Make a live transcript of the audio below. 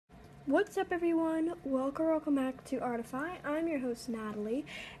What's up, everyone? Welcome back to Artify. I'm your host, Natalie,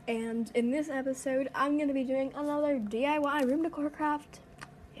 and in this episode, I'm going to be doing another DIY room decor craft.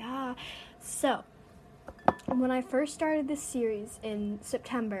 Yeah. So, when I first started this series in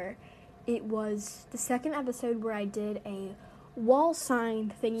September, it was the second episode where I did a wall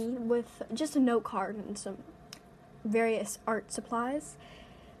sign thingy with just a note card and some various art supplies.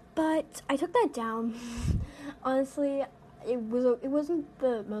 But I took that down. Honestly, it wasn't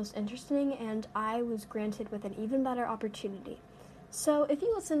the most interesting, and I was granted with an even better opportunity. So if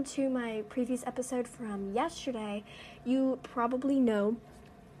you listened to my previous episode from yesterday, you probably know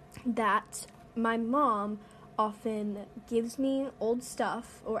that my mom often gives me old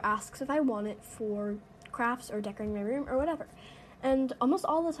stuff or asks if I want it for crafts or decorating my room or whatever. And almost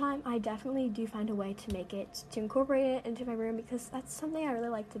all the time, I definitely do find a way to make it, to incorporate it into my room, because that's something I really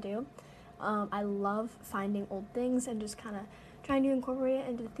like to do. I love finding old things and just kind of trying to incorporate it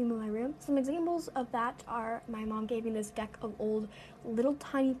into the theme of my room. Some examples of that are my mom gave me this deck of old little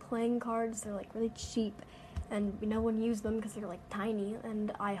tiny playing cards. They're like really cheap, and no one used them because they're like tiny,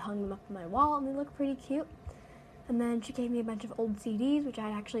 and I hung them up on my wall and they look pretty cute. And then she gave me a bunch of old CDs, which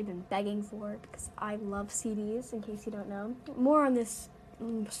I'd actually been begging for because I love CDs, in case you don't know. More on this,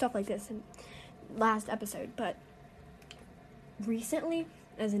 stuff like this in last episode, but recently,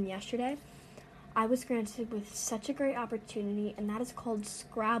 as in yesterday, I was granted with such a great opportunity, and that is called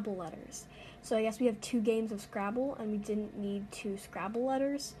Scrabble letters. So I guess we have 2 games of Scrabble, and we didn't need 2 Scrabble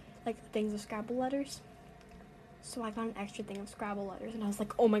letters, like things of Scrabble letters. So I got an extra thing of Scrabble letters, and I was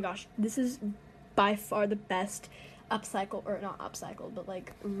like, oh my gosh, this is by far the best upcycle, or not upcycled, but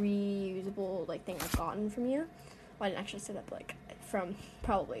like reusable like thing I've gotten from you. Well, I didn't actually say that, but like from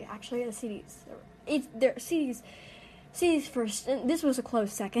probably actually the CDs. They're CDs first, and this was a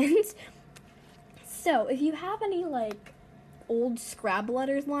close second. So if you have any like old Scrabble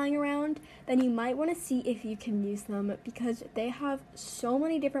letters lying around, then you might want to see if you can use them, because they have so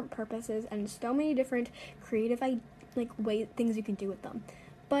many different purposes and so many different creative things you can do with them.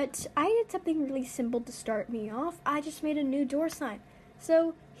 But I did something really simple to start me off. I just made a new door sign.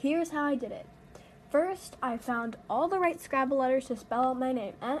 So here's how I did it. First, I found all the right Scrabble letters to spell out my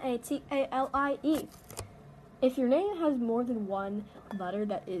name, Natalie. If your name has more than one letter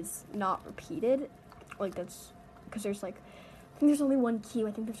that is not repeated, like that's, because there's like, I think there's only one Q,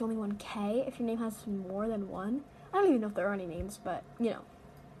 I think there's only one K. If your name has more than one, I don't even know if there are any names, but you know,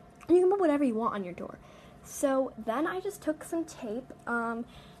 you can put whatever you want on your door. So then I just took some tape,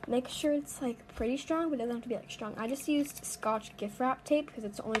 make sure it's like pretty strong, but it doesn't have to be like strong. I just used Scotch gift wrap tape because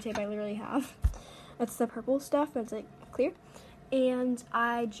it's the only tape I literally have. It's the purple stuff that's like clear. And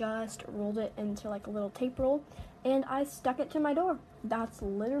I just rolled it into like a little tape roll, and I stuck it to my door. That's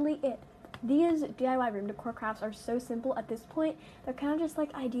literally it. These DIY room decor crafts are so simple at this point. They're kind of just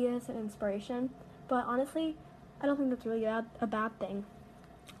like ideas and inspiration, but honestly, I don't think that's really a bad thing.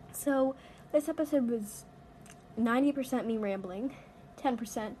 So this episode was 90% me rambling,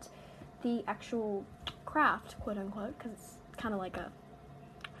 10% the actual craft, quote unquote, because it's kind of like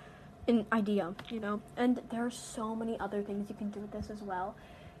an idea, you know. And there are so many other things you can do with this as well.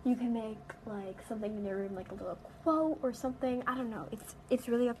 You can make like something in your room, like a little quote or something. I don't know. It's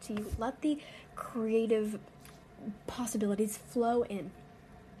really up to you. Let the creative possibilities flow in.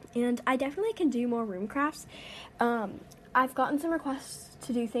 And I definitely can do more room crafts. I've gotten some requests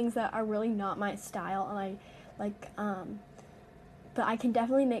to do things that are really not my style, and I like, but I can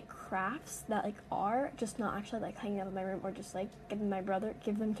definitely make crafts that like are just not actually like hanging out in my room, or just like give them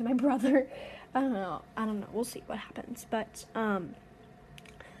to my brother. I don't know. We'll see what happens. But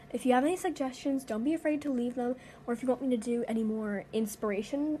if you have any suggestions, don't be afraid to leave them. Or if you want me to do any more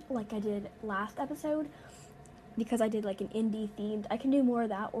inspiration, like I did last episode, because I did like an indie themed, I can do more of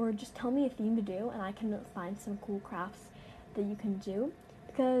that. Or just tell me a theme to do, and I can find some cool crafts that you can do,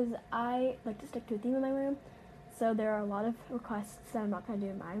 because I like to stick to a theme in my room. So there are a lot of requests that I'm not going to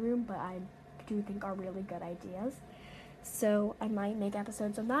do in my room, but I do think are really good ideas. So I might make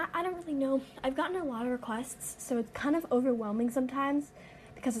episodes on that. I don't really know. I've gotten a lot of requests, so it's kind of overwhelming sometimes,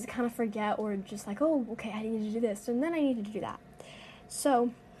 because I kind of forget, or just like, oh, okay, I need to do this, and then I need to do that.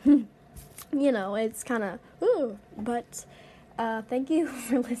 So, you know, it's kind of, but thank you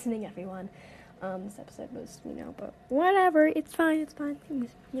for listening, everyone. This episode was, but whatever, it's fine,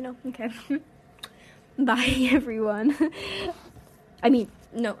 okay. Bye, everyone. I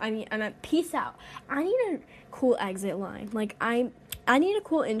meant peace out. I need a cool exit line. Like, I need a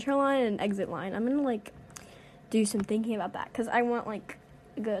cool intro line and exit line. I'm gonna, like, do some thinking about that, because I want, like,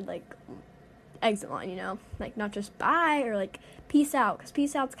 a good, like, exit line, Like, not just bye, or, like, peace out, because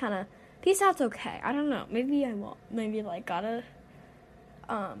peace out's okay. I don't know. Maybe I won't. Maybe, like, gotta,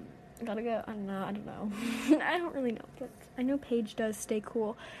 I gotta go. I don't know. I don't really know, but I know Paige does Stay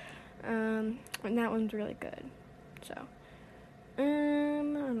Cool. And that one's really good. So, I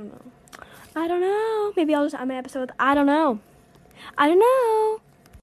don't know. Maybe I'll just end my episode with I don't know.